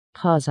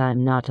'cause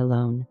I'm not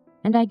alone,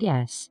 and I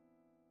guess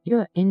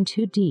you're in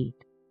too deep.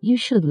 You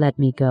should let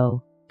me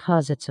go,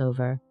 'cause it's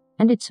over,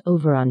 and it's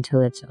over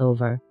until it's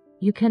over.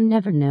 You can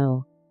never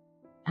know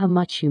how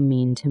much you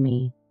mean to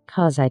me,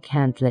 'cause I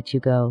can't let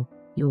you go.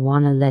 You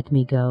wanna let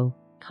me go,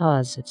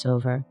 'cause it's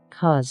over,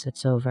 'cause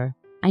it's over.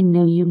 I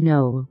know you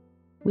know.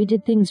 We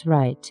did things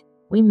right,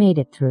 we made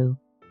it through.